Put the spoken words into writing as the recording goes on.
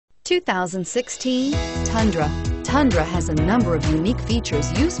2016 Tundra. Tundra has a number of unique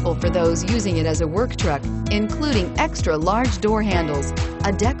features useful for those using it as a work truck, including extra large door handles,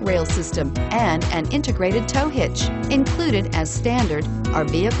 a deck rail system, and an integrated tow hitch. Included as standard are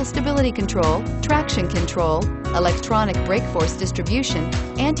vehicle stability control, traction control, electronic brake force distribution,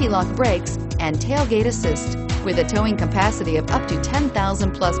 anti-lock brakes, and tailgate assist. With a towing capacity of up to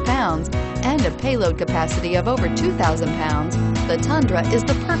 10,000 plus pounds and a payload capacity of over 2,000 pounds, the Tundra is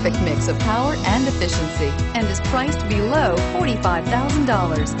the perfect mix of power and efficiency and is priced below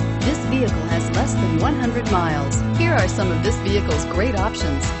 $45,000. This vehicle has less than 100 miles. Here are some of this vehicle's great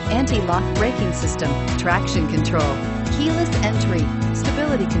options: anti-lock braking system, traction control, keyless entry,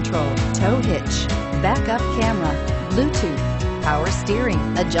 stability control, tow hitch, backup camera, Bluetooth, power steering,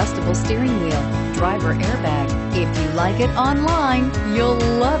 adjustable steering wheel, driver airbag. If you like it online, you'll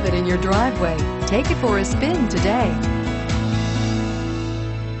love it in your driveway. Take it for a spin today.